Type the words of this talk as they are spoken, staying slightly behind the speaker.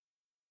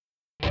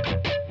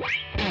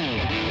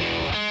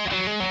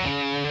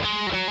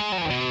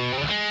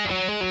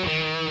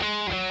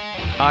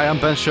Hi, I'm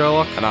Ben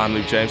Sherlock. And I'm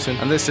Luke Jameson.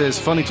 And this is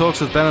Funny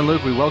Talks with Ben and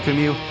Luke. We welcome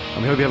you,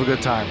 and we hope you have a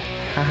good time.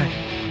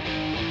 Hi.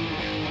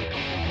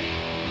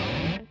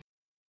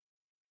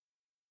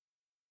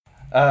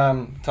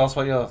 Tell us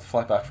about your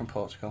flight back from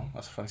Portugal.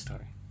 That's a funny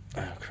story.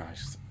 Oh,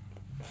 Christ.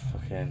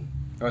 Fucking...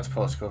 I went to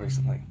Portugal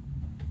recently.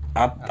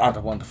 I had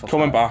a wonderful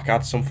coming time. back, I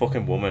had some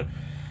fucking woman,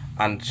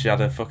 and she had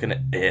her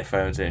fucking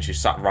earphones in. She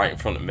sat right in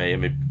front of me,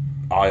 and my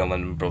Ireland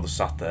and my brother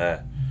sat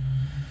there.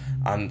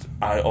 And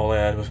all I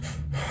heard was...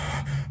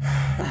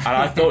 and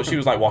I thought she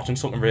was like watching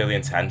something really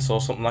intense or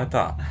something like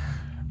that.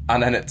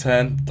 And then it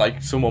turned,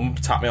 like, someone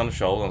tapped me on the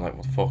shoulder. I'm like,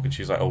 what the fuck? And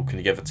she's like, oh, can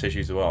you give a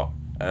tissue to her?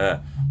 I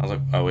was like,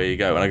 oh, here you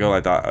go. And I go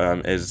like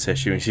that, here's a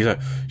tissue. And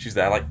she's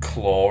there, like,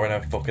 clawing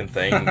her fucking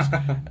things.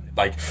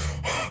 Like,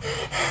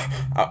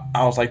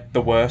 I was like,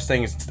 the worst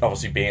thing is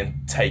obviously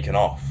being taken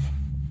off.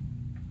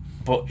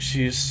 But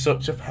she's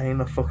such a pain in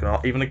the fucking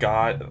ass. Even the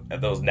guy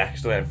that was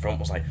next to her in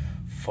front was like,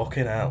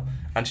 fucking hell.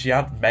 And she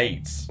had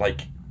mates,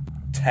 like,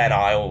 10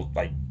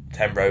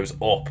 rows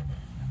up.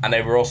 And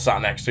they were all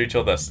sat next to each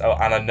other. So,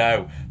 and I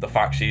know the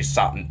fact she's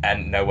sat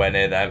and nowhere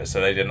near them, so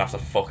they didn't have to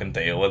fucking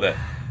deal with it.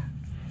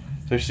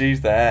 So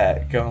she's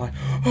there going like,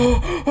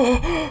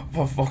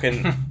 for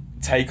fucking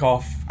take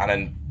off, and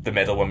then the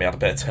middle when we had a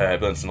bit of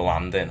turbulence in the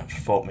landing.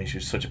 Fuck me, she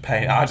was such a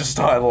pain. I just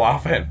started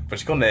laughing, but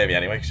she couldn't hear me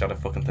anyway because she had her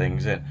fucking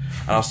things in.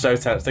 And I was so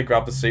tense to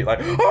grab the seat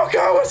like, oh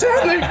God, what's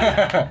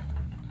happening?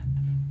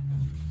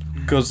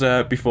 Because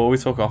before we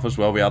took off as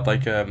well, we had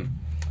like a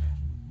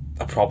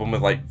problem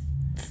with like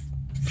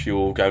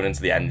fuel going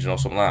into the engine or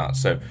something like that.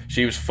 So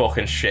she was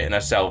fucking shitting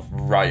herself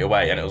right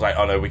away, and it was like,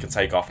 oh no, we can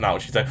take off now.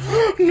 And she's like,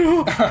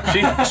 no.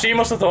 She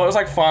must have thought it was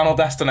like Final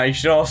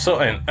Destination or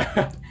something.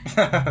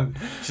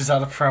 She's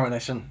had a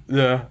premonition.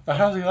 Yeah.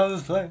 How's he on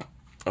this plane?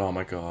 Oh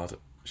my God,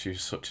 she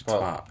was such a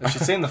twat. If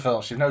she's seen the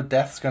film, she knows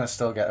death's going to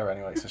still get her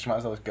anyway, so she might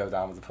as well just go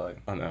down with the plane.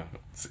 I know.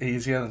 It's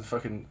easier than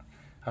fucking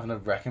having a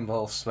wrecking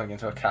ball swing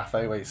into a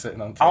cafe where you're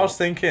sitting on. I was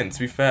thinking, to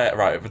be fair,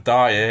 right, if I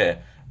die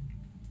here,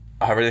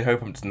 I really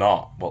hope I'm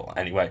not. Well,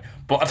 anyway.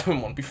 But I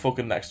don't want to be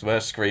fucking next to her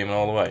screaming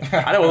all the way.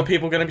 I know other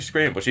people are going to be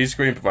screaming, but she's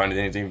screaming before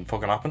anything even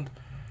fucking happened.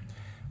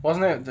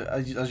 Wasn't it,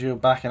 as you were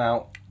backing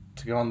out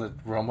to go on the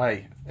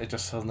runway, it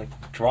just suddenly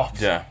dropped?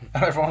 Yeah.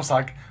 And everyone was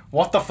like,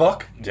 what the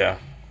fuck? Yeah.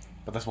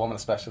 But this woman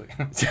especially.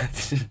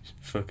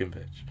 Fucking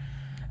bitch.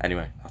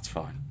 Anyway, that's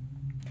fine.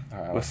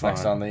 Alright, what's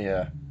next on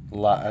the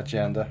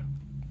agenda?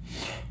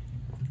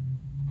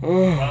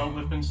 Well,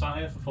 we've been sat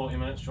here for 40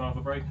 minutes. Do you want to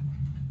have a break?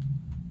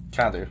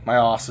 Can do. My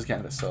arse is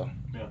getting a bit sore.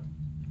 Yeah.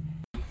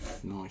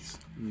 Nice.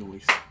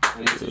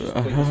 Right,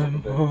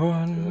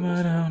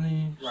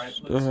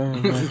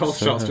 The whole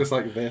shot's just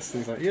like this.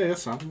 He's like, yeah,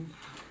 Sam.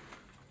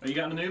 Are you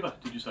getting an Uber,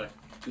 did you say?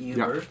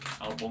 Yeah.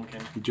 I'll bunk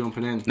in. You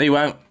jumping in? No, you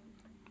won't.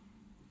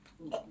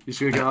 You're just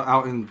going to get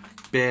out in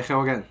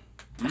Baco again?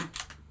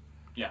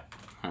 Yeah.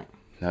 Right.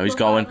 No, he's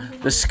going.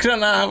 The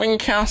Scranavin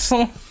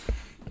Castle.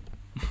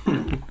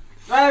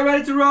 Right,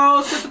 ready to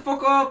roll. Shut the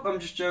fuck up. I'm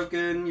just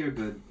joking. You're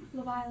good.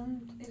 Love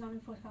Island is on in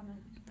 45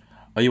 minutes.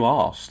 Are you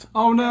arsed?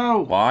 Oh no!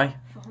 Why?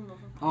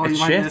 Oh, It's you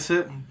might shit. miss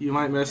it. You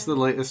might miss the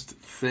latest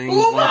thing.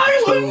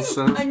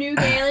 Love A new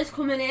girl is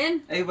coming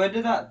in. Hey, where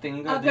did that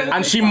thing go?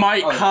 And she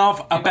might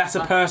have a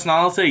better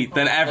personality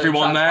than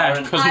everyone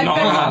there, because no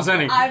one has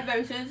any. I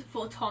voted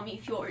for Tommy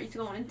Fury to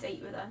go on a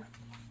date with her.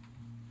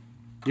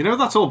 You know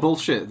that's all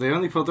bullshit. They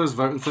only put those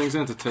voting things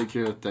in to take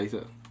your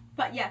data.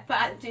 But yeah, but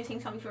I do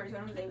think Tommy Fury's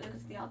going on a date with her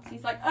because the ads.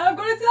 He's like, I've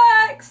got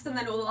a text! And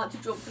then all the lads are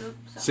jumping up.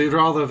 So you'd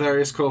rather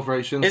various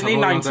corporations... Isn't he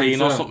have all 19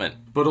 data, or something?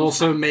 But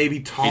also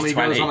maybe Tommy He's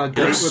 20. goes on a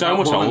date He's with so that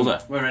much woman. older.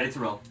 We're ready to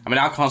roll. I mean,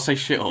 I can't say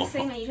shit It's all. the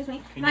same age as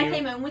me. Can And I you-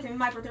 came home with him,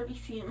 my brother would be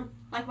fuming.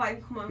 Like, why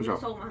we come home with Sure.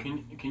 this old man?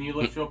 Can you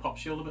lift your pop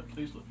shield a bit,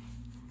 please, Luke?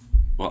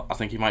 Well, I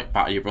think he might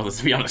batter your brother,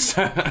 to be honest.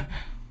 No,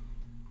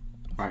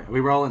 Right, are we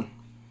rolling?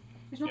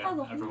 He's not Yeah, bad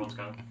looking. everyone's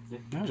going.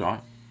 it's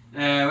alright.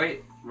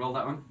 Wait. Roll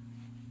that one.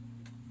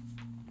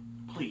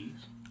 Please.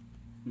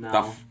 No.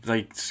 That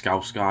like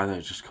Scouse guy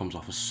that just comes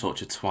off as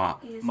such a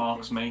twat. He is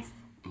Mark's a bit- mate.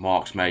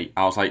 Mark's mate.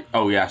 I was like,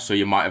 oh yeah, so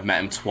you might have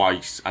met him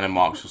twice, and then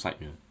Mark's just like,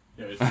 yeah.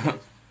 Yeah,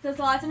 it's There's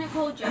a lad in it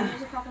called Joe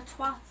who's a proper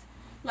twat.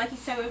 Like,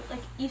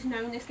 he's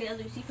known this girl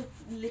Lucy for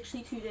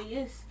literally 2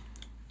 days.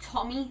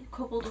 Tommy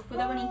coupled up with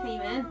her when he came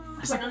in,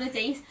 went on a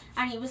date,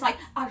 and he was like,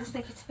 I just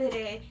think it's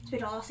a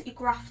bit arse that you're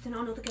grafting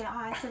on other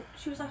guys. And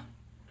she was like,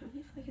 don't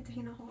you like a day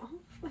and a half?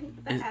 Like,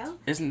 what the hell?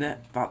 Isn't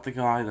that the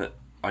guy that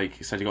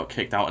like said he got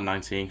kicked out at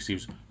 19 because he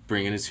was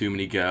bringing in too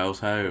many girls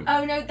home?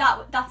 Oh no,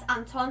 that's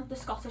Anton, the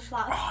Scottish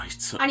lad. Oh,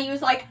 he's And he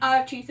was like,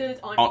 I've cheated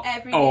on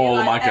every all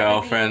girl my I've ever been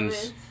girlfriends.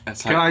 with.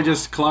 It's Can like, I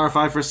just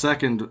clarify for a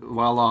second,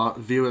 while our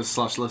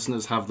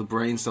viewers/listeners have the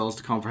brain cells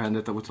to comprehend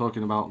it, that we're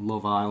talking about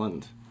Love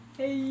Island?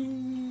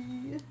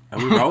 Hey. are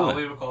we Oh, rolling?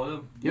 we recorded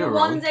them. Yeah, One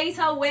rolling. date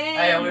I'll win.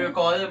 Hey, we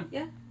recorded them.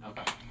 Yeah.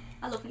 Okay.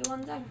 I love you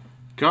one day.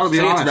 Gotta be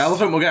See, honest. it's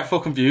relevant. We'll get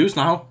fucking views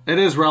now. It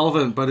is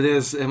relevant, but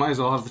it might as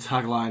well have the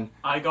tagline.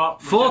 I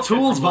got For rejected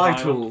tools from by Love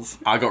Island. tools.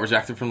 I got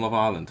rejected from Love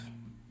Island.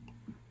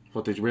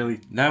 What did you really?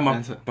 No, my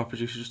enter?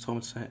 producer just told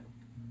me to say it.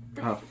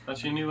 Oh.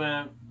 That's your new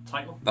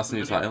title. That's the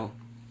new Video title.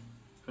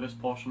 For this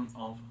portion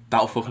of.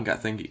 That'll fucking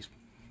get thingies.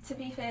 To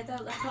be fair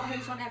though, let's not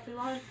host on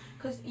everyone,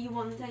 because you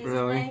wonder,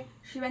 Really?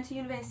 she went to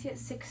university at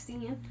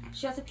 16,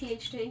 she has a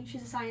PhD,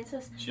 she's a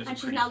scientist, She has and a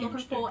she's pretty now huge looking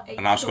dick. for a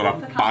And now she's got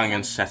cure a for banging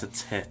cancer. set of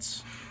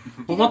tits.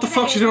 Well, what the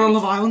fuck's she doing on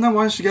Love Island then?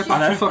 Why did she get She's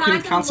back to just fucking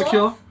finding cancer love.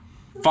 cure?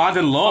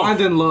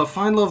 Finding love.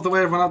 Find love the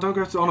way everyone else. Don't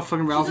go on a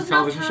fucking She reality doesn't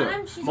have television show.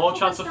 time, she's a More fucking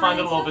chance of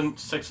finding love in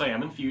scientist. 6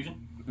 a.m. in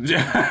Fusion.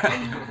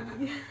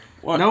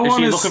 What, No is one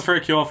she is- looking for a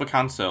cure for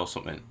cancer or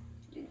something?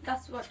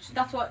 That's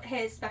what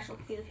his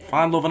specialty is.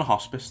 Find love in a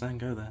hospice, then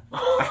go there.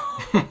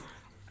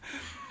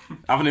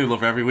 Have a new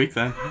lover every week,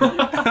 then.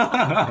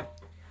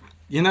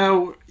 You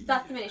know,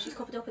 That's the minute she's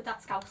covered up with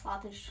that scouse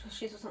lad and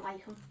she doesn't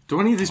like him.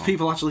 do any of these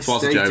people actually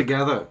Was a stay joke.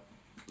 together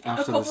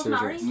after the couple's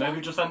married. season? Maybe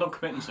just end up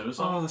committing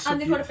suicide. Oh, that's so And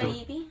they've got a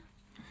beautiful. baby.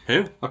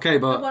 Who? Okay,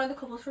 but One of the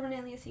couples from an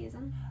earlier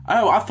season.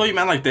 Oh, I thought you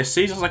meant like this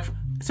season. I was like,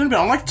 it's only been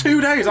on like 2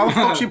 days. How the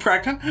fuck's she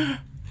pregnant?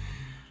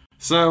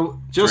 so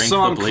just Drink so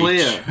the I'm bleach.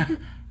 clear,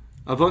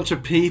 a bunch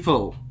of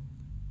people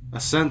are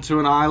sent to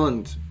an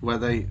island where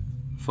they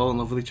fall in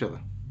love with each other.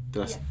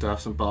 Do I have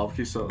some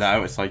barbecue sauce?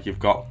 No, it's like you've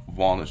got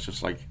one that's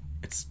just like,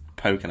 it's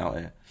poking out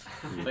here.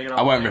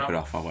 I won't rip it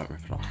off.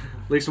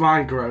 At least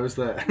mine grows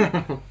there.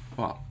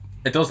 What?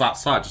 It does that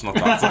side, just not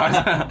that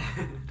side.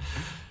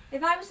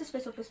 If I was to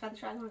split up with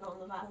Spencer, I'd want to go on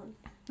Love Island.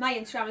 My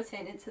Instagram would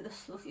turn into the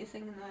sluttiest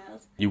thing in the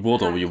world. You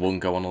would or you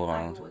wouldn't go on Love I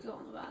Island? would go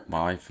on Love Island.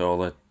 My for all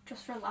the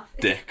Just for a laugh.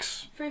 It's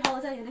dicks free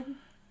holiday, innit?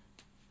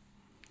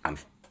 and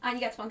And you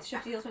get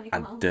sponsorship deals when you come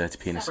and home. dirty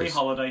Free penises.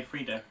 holiday,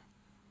 free day.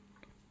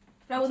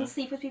 But I wouldn't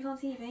sleep with people on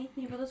TV.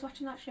 Your brother's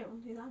watching that show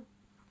and do that.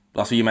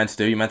 That's what you meant to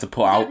do. You meant to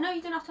put out No,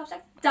 you don't have to have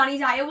sex. Danny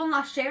Dyer won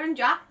last year and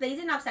Jack, they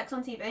didn't have sex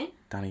on TV.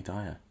 Danny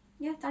Dyer.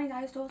 Yeah, Danny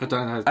Dyer's daughter. I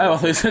don't know. Oh, I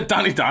thought you said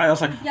Danny Dyer. I was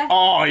like, Yeah.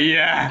 oh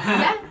yeah.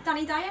 Yeah,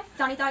 Danny Dyer.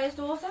 Danny Dyer's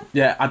daughter.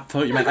 Yeah, I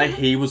thought you meant like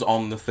he was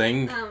on the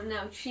thing. Oh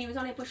no, she was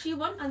on it, but she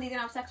won and they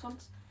didn't have sex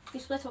once. They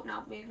split up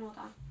now, we ignore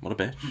that. What a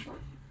bitch.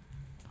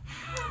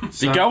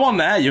 So- You go on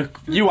there. You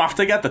have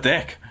to get the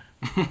dick.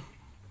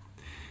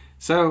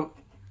 So,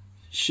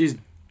 she's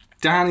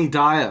Danny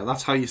Dyer.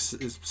 That's how it's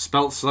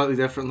spelt slightly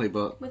differently,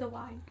 but With a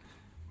Y.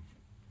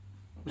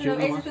 Was No, she with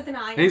a his Y? is with an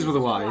I. he's his with a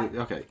is Y.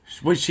 Okay.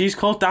 Well, she's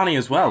called Danny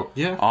as well.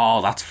 Yeah.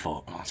 Oh, that's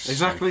fuck. That's so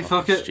Exactly, fucking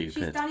fuck it. She's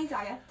Stupid. Danny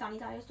Dyer. Danny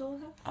Dyer's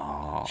daughter.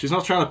 Oh. She's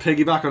not trying to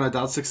piggyback on her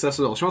dad's success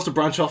at all. She wants to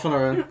branch off on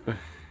her own.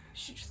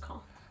 She just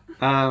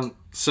can't.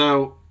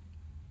 So,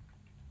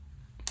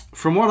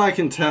 from what I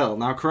can tell,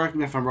 now correct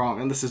me if I'm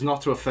wrong, and this is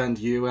not to offend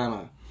you,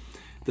 Emma,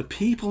 the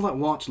people that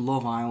watch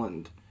Love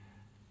Island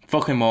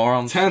Fucking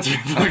morons. tend to be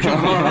fucking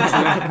morons.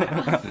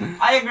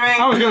 I agree.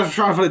 I was going to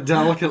try and put it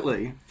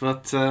delicately,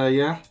 but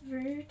yeah.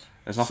 Rude.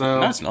 It's not. So-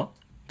 No, it's not.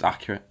 It's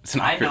accurate. It's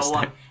an I accurate know one.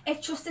 statement.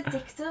 It's just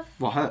addictive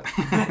What?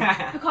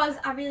 because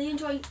I really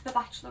enjoy The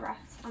Bachelorette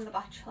and The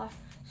Bachelor.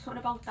 Something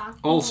about that.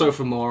 Also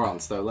for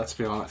morons, though, let's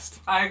be honest.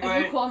 I If you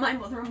agree. call my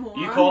mother a moron.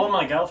 You calling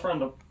my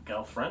girlfriend a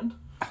girlfriend?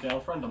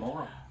 Girlfriend a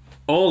moron.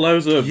 All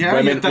loads of Yeah,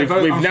 women. yeah, they're we've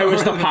both- we've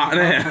noticed a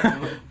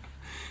pattern here.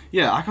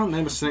 Yeah, I can't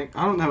name a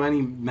I don't know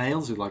any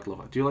males who like Love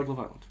Island. Do you like Love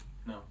Island?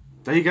 No.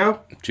 There you go.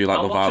 Do you like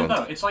I'll Love watch it Island?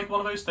 though. It's like one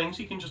of those things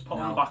you can just put on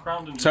No. the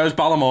background and So is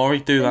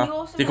Balamori. Do And that.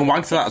 also You can know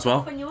wank to that as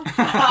well. when you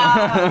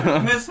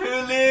watch- Miss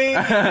Hooley.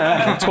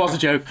 Twas a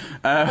joke.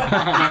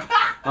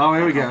 Oh,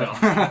 here we go.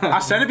 I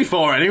said it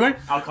before anyway.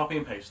 I'll copy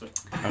and paste it.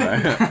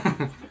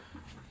 Okay.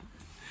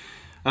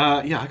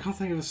 Yeah, I can't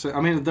think of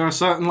I mean, there are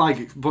certain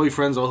like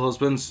boyfriends or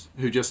husbands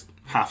who just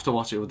have to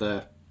watch it with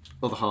their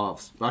other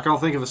halves. But I can't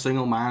think of a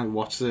single man who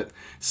watches it,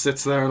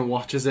 sits there and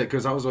watches it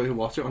because that was why he would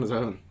watch it on his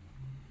own.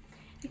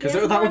 Because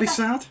We're that more would be invest-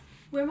 sad.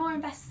 We're more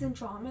invested in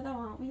drama though,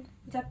 aren't we?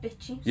 We're dead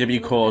bitchy. Yeah, but you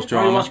cause Oh, you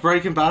drama. watch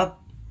Breaking Bad?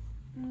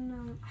 No.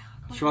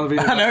 Do you want to be?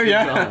 I know,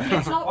 yeah. invested in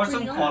It's not Or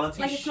some real.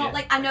 quality Like it's not shit.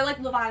 like I know like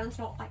Love Island's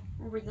not like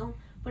real,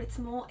 but it's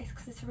more it's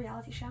because it's a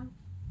reality show.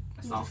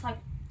 It's You're not. just like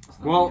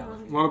Well,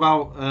 what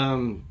about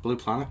Blue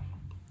Planet?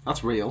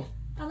 That's real,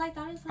 I like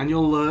that, isn't it? and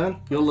you'll learn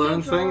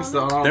things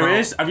that are. There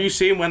is. Have you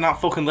seen when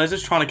that fucking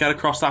lizard's trying to get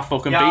across that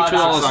fucking Yeah, beach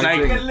with all the that's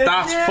snakes? exciting.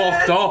 That's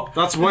fucked up.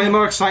 That's way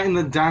more exciting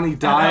than Danny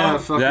Dyer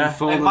fucking Yeah.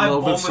 falling in Like, my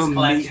love bum with was some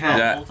clenched meathead.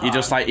 Yeah, whole you're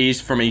just time. like he's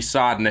from East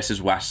Side and this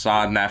is West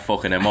Side and they're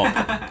fucking him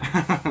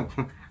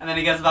up. And then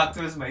he gets back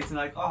to his mates and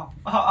like, oh,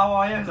 how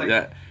are you? He's like,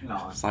 Yeah.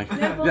 no. It's like,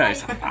 Yeah, but yeah, like-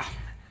 it's like, ah.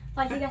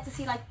 Like you get to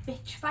see like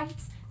bitch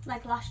fights.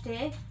 Like last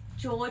year,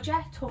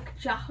 Georgia took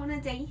Jack on a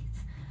date,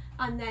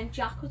 and then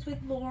Jack was with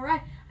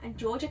Laura, and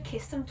Georgia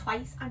kissed him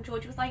twice, and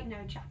Georgia was like, "No,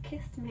 Jack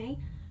kissed me."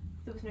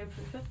 There was no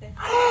proof of this.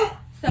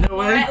 So No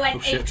way. Laura went Oh,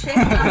 shit.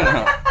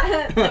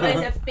 apeshit. There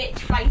was a bitch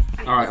fight.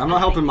 and All right, it was I'm not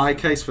helping my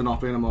amazing. case for not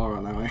being a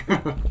moron, am I?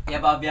 Yeah,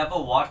 but have you ever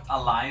watched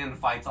a lion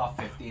fight off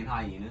 15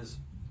 hyenas?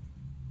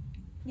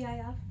 Yeah,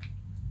 yeah.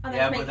 And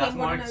Yeah, then but make that's him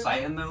more run over.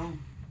 exciting though.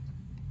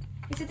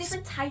 It's a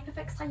different type of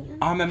exciting.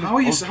 I remember. How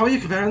are you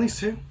comparing these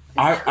two?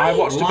 I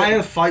watched a Lion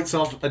bit, fights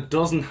off a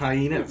dozen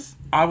hyenas.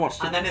 I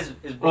watched And it. then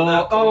his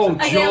brother. Oh,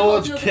 comes and- yeah,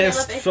 George look,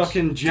 kissed bitch.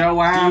 fucking Do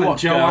Joanne, you and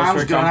watch Girls,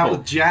 Joanne's for going out example?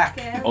 with Jack.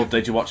 Girl. Oh,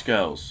 did you watch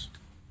Girls?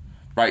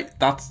 Right,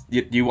 that's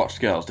you watched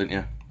Girls, didn't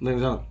you?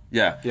 Lindsay Lohan.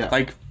 Yeah. Yeah.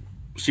 Like,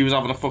 she was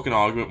having a fucking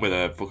argument with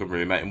her fucking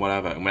roommate and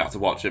whatever, and we had to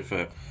watch it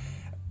for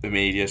the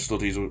media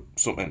studies or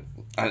something,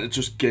 and it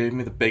just gave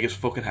me the biggest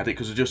fucking headache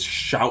because they're just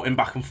shouting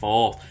back and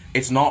forth.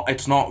 It's not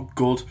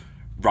good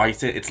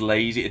writing. It's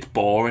lazy. It's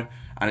boring,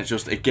 and it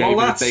gave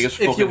me the biggest fucking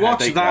headache. If you watch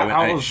that going,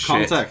 out "It's of shit."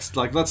 context,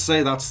 like let's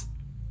say that's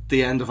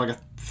the end of like a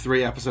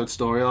 3-episode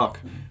story arc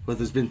where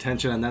there's been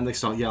tension and then they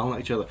start yelling at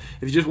each other.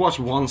 If you just watch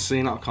one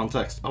scene out of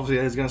context,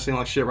 obviously it's going to seem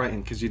like shit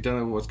writing because you don't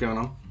know what's going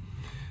on.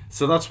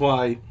 So that's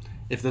why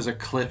if there's a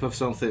clip of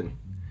something,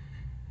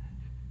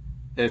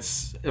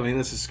 this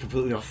is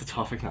completely off the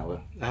topic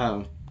now,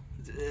 but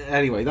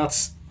anyway,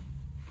 that's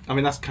kind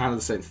of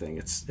the same thing.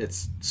 It's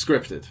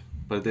scripted,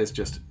 but it is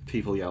just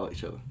people yell at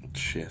each other.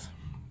 Shit.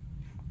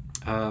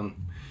 But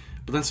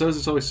then so is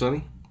It's Always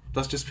Sunny.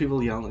 That's just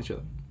people yelling at each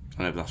other.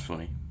 I know, but that's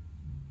funny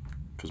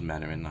because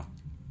men are in that.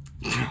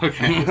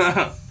 Okay.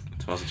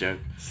 It was a joke.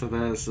 So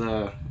there's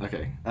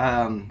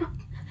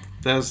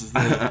there's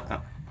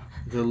the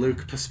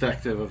Luke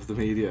perspective of the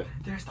media.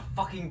 There's the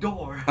fucking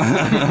door.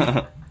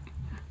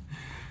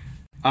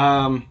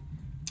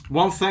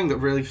 One thing that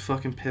really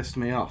fucking pissed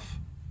me off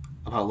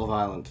about Love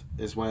Island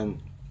is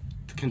when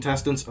the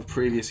contestants of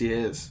previous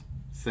years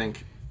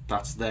think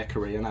that's their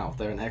career now.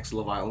 They're an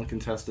ex-Love Island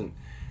contestant,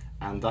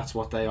 and that's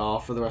what they are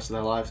for the rest of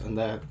their lives, and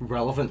they're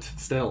relevant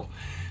still.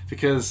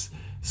 Because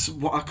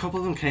a couple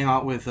of them came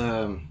out with,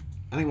 I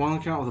think one of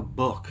them came out with a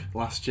book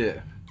last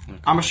year.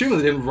 I'm assuming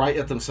they didn't write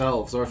it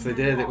themselves, or if they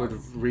did, it would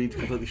read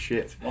completely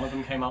shit. One of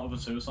them came out with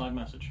a suicide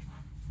message.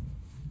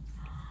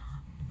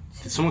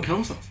 Did someone kill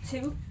themselves?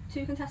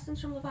 Two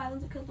contestants from Love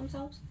Island have killed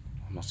themselves.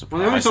 I'm not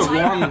Well, it only surprised.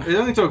 took one. It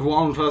only took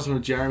one person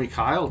with Jeremy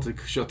Kyle to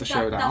shut the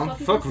show That's down. what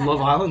people Fuck said.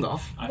 Love Island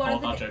off. I One thought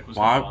of the- that joke was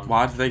going on.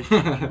 Why did they?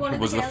 One of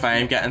Was the girls-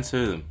 fame getting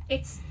to them?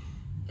 It's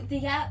they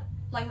get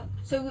like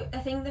so. I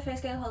think the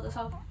first girl held us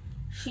up.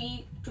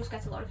 She just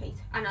gets a lot of hate,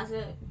 and as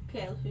a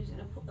girl who's in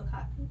a public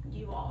eye,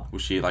 you are.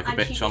 Was she like a And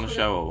she bitch just on the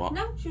couldn't- show or what?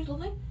 No, she was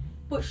lovely,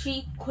 but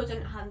she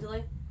couldn't handle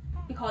it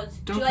because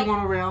Don't she, come like,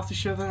 on a reality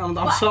show then. I'm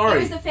well, sorry.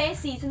 It was the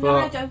first season, But- though,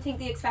 and I don't think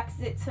they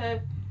expected it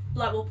to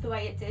blow up the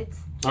way it did.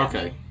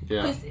 Okay,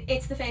 yeah. Because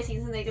it's the first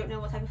season, they don't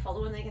know what type of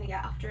following they're going to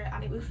get after it,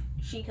 and it was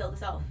she killed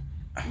herself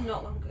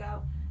not long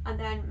ago, and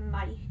then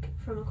Mike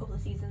from a couple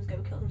of seasons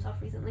ago killed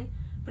himself recently,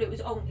 but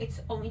it's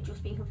only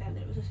just been confirmed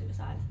that it was a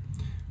suicide.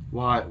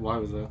 Why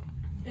was that?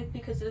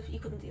 Because of he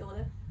couldn't deal with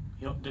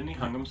it. Didn't he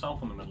hang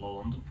himself in the middle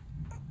of London?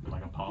 In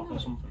like a park No. or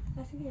something?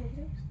 I think he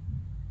overdosed.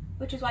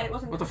 Which is why it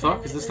wasn't What the confirmed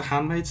fuck? Is that this it The was-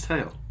 Handmaid's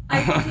Tale?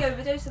 I think he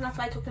overdosed, and that's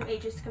why it took them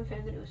ages to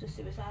confirm that it was a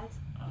suicide.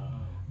 Oh.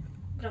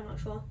 But I'm not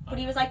sure. But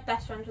he was like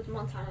best friends with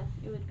Montana,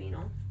 who had been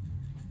on.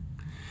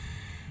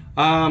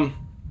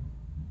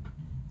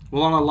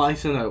 Well, on a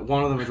lighter note,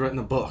 one of them had written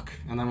a book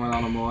and then went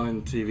on a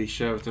morning TV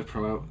show to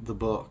promote the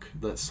book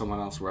that someone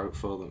else wrote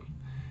for them.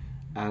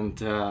 And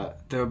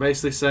they were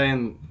basically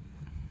saying,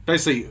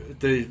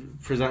 the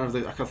presenter of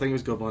I think it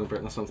was Good Morning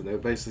Britain or something, they were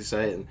basically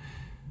saying,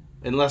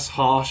 in less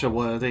harsher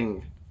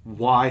wording,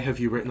 why have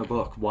you written a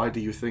book? Why do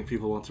you think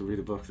people want to read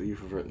a book that you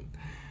have written?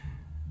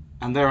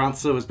 And their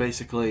answer was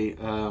basically,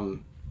 not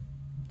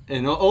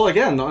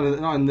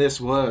in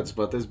this words,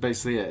 but there's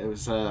basically it. It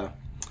was,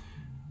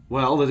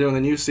 well, they're doing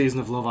a new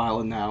season of Love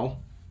Island now,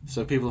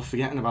 so people are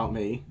forgetting about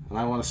me, and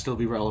I want to still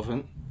be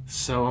relevant.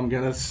 So I'm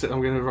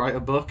gonna write a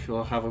book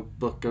or have a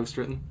book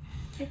ghostwritten.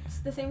 It's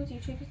the same with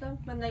YouTubers though,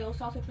 when they all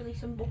started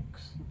releasing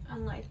books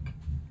and like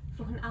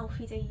fucking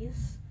Alfie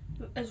Days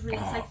has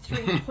released like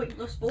 3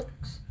 pointless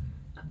books.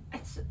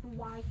 It's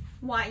why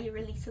are you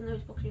releasing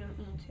those books? You don't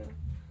need to.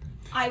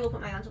 I will put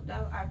my hands up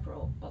though. I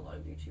brought a lot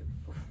of YouTube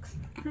books.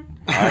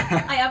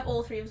 I have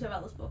all 3 of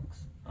Zoella's books.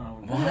 Oh,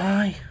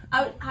 Why?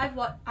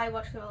 I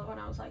watched Zoella when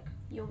I was like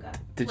younger.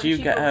 Did when you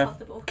she get wrote a off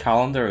the book.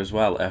 calendar as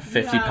well? A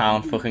 £50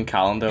 No. fucking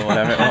calendar,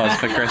 whatever it was,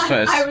 for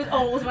Christmas? I was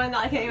old when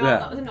that came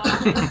Yeah. out. That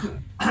was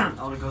annoying.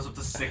 Only goes up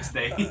to 6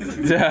 days.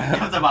 Yeah. You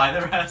have to buy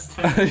the rest.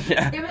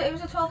 Yeah. It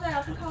was a 12-day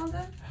advent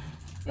calendar.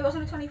 It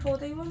wasn't a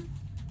 24-day one.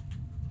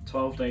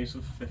 12 days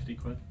of 50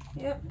 quid.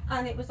 Yep,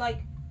 and it was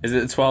like Is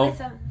it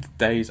 12 it's,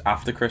 days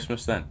after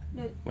Christmas then?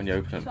 no, When you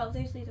open it? 12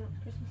 days leading up to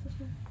Christmas this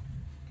one.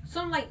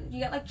 Some like you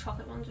get like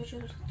chocolate ones which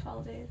are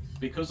 12 days.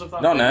 Because of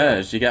that. Not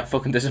nerds, you get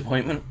fucking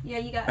disappointment. Yeah,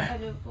 you get a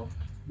notebook.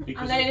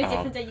 Because And then in a Oh.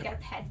 different day you get a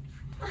pen.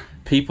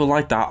 People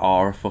like that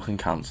are a fucking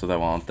cancer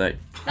though, aren't they?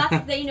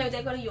 That's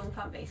they've got a young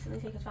fan base and they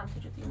take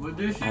advantage of the young What fan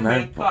did base. she I know,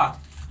 make that?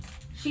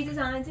 She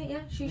designed it, yeah.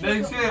 She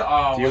Makes chose it.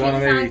 Oh, Do you She want to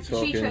maybe designed-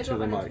 talk she chose into the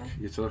what mic? went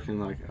You're talking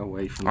like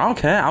away from. I don't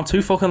care, I'm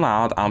too fucking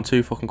loud, I'm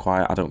too fucking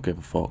quiet, I don't give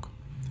a fuck.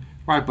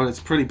 Right, but it's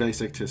pretty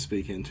basic to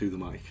speak into the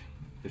mic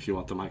if you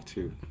want the mic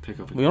to pick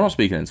up. We're not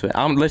speaking into it.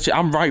 I'm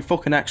right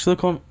fucking next to the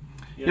cunt.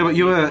 Yeah, but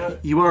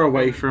you were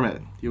away from it.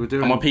 You were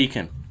doing. Am I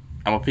peeking?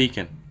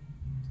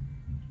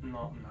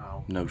 Not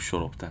now. No,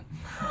 shut up then.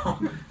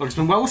 Look, it's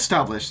been well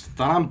established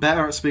that I'm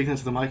better at speaking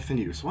into the mic than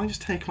you. So why don't you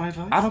just take my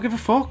advice? I don't give a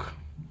fuck.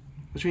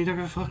 What do you mean you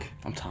don't give a fuck?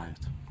 I'm tired.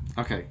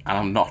 Okay. And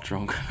I'm not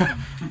drunk.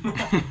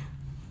 Right,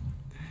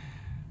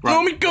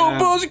 Let me go,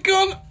 boys,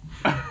 gun!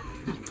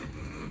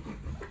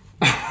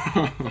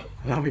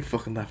 I'll be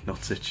fucking left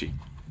nuts itchy.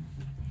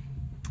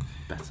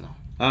 Better not.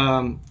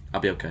 I'll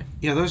be okay.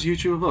 Yeah, those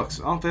YouTuber books,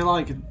 aren't they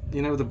like,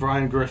 you know, the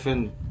Brian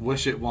Griffin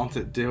Wish It, Want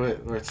It, Do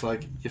It, where it's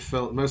like you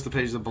fill most of the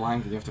pages are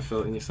blank and you have to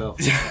fill it in yourself.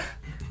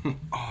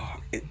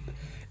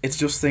 It's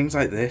just things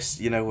like this,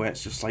 you know, where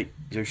it's just like,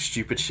 you know,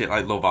 stupid shit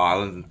like Love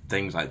Island and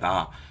things like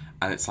that,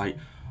 and it's like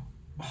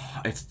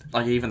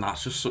even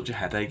that's just such a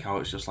headache. How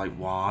it's just like,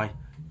 why?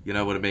 You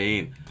know what I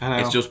mean? I know.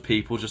 It's just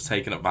people just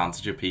taking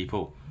advantage of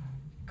people.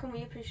 Can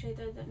we appreciate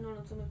though that none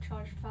of them have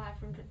charged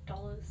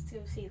 $500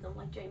 to see them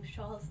like James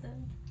Charles did?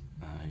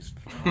 He's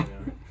Oh, yeah.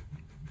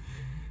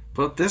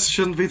 But this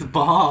shouldn't be the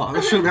bar.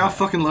 This shouldn't be how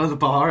fucking low the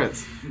bar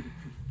is.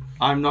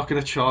 I'm not going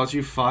to charge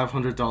you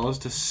 $500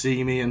 to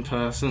see me in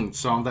person,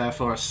 so I'm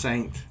therefore a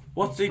saint.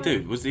 What did he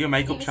do? Was he a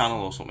makeup He was-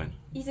 channel or something?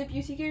 He's a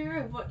beauty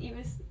guru, but he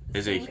was.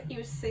 Is he? He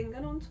was singing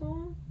on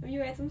tour. Have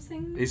you heard him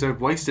sing? He's a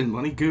wasting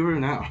money guru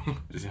now.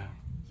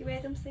 You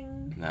heard him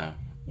sing? No.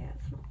 Yeah,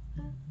 it's not.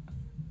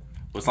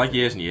 Well, it's like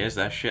years and years.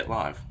 They're shit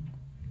live.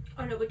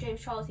 Oh no, but James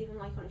Charles even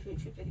like on his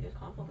YouTube videos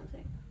can't fucking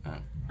sing. Oh.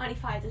 And he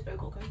fired his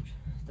vocal coach.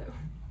 So.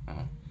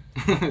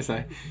 It's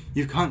like,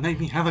 you can't make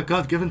me have a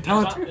God-given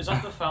talent. Is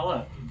that the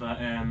fella that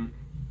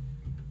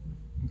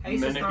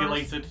Ace of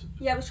manipulated?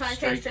 Yeah, I was trying to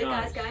say straight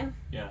guys guys. game.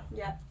 Yeah,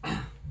 Yeah.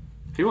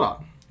 Who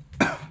what?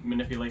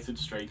 manipulated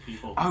straight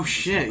people. Oh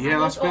shit, yeah,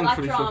 And that's there's all been that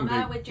pretty drama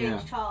fucking big. with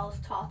James Yeah. Charles,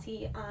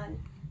 Tati, and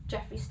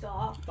Jeffree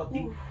Star. Tati.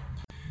 Ooh.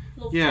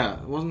 Loved Yeah,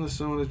 it. wasn't there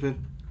someone who's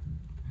been...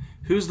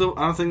 Who's the...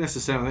 I don't think that's the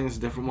same, I think it's a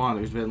different one,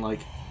 who's been like...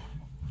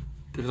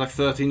 There was like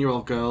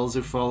 13-year-old girls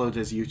who followed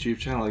his YouTube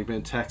channel, like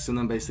been texting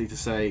them basically to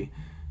say,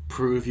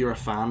 prove you're a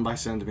fan by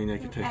sending me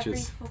naked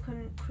pictures. Every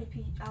fucking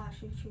creepy ass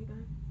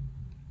YouTuber.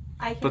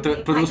 But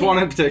there was one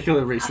in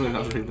particular recently that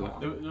was really bad.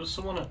 There was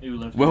someone who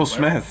lived. Will on the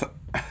Smith. World.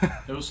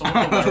 There was someone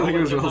on the I think world it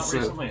was who did Will that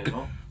Smith. recently as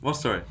well. What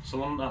story?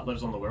 Someone that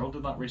lives on the world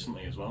did that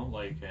recently as well.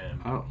 Like,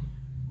 Oh.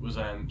 was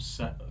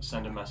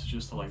sending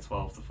messages to like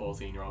 12 to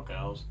 14-year-old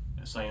girls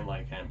saying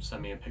like,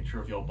 send me a picture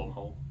of your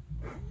bumhole.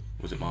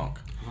 Was it Mark?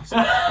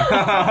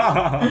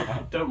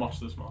 Don't watch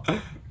this, Mark.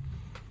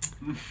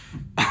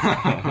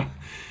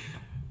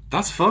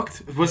 That's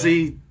fucked. Was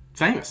he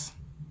famous?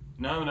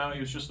 No, he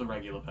was just a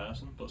regular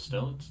person, but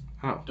still, it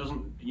Oh.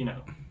 doesn't,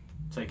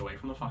 take away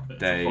from the fact that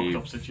it's Dave. a fucked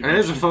up situation. It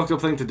is a fucked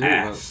up thing to do.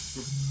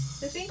 Yes.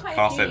 There's been quite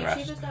Can't a say few the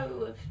rest. YouTubers though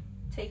who have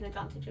taken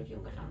advantage of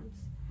younger fans.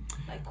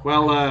 Like,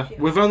 Well, quite a few.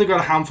 we've only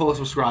got a handful of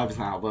subscribers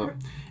now, but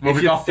Well, if,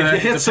 we you, got if you 30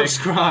 to hit pick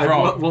subscribe,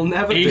 from. we'll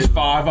never He's do.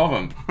 5 of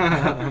them.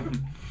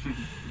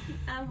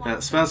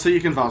 One- Spencer,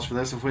 you can vouch for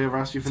this. If we ever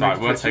asked you for Sorry,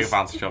 naked we'll take pictures,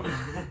 advantage of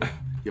it.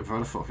 you're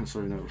probably fucking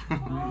so no.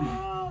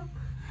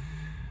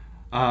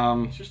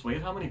 It's just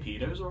weird how many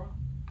pedos are on.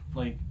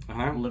 Like,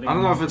 I don't know. living I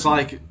don't know in- if it's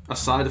like a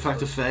side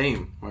effect of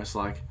fame, where it's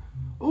like,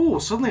 oh,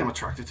 suddenly I'm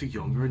attracted to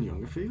younger and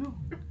younger people,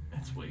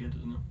 It's weird,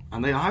 isn't it?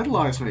 and they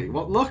idolise me.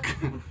 What luck!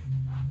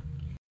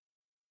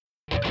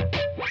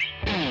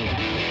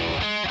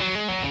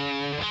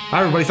 Hi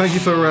everybody, thank you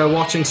for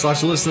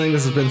watching/listening.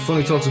 This has been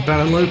Funny Talks with Ben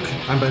and Luke.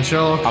 I'm Ben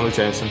Sherlock. Ali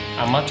Jameson.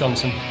 I'm Matt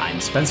Johnson. I'm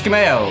Spence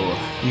Mayo.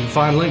 You can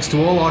find links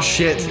to all our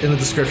shit in the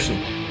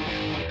description.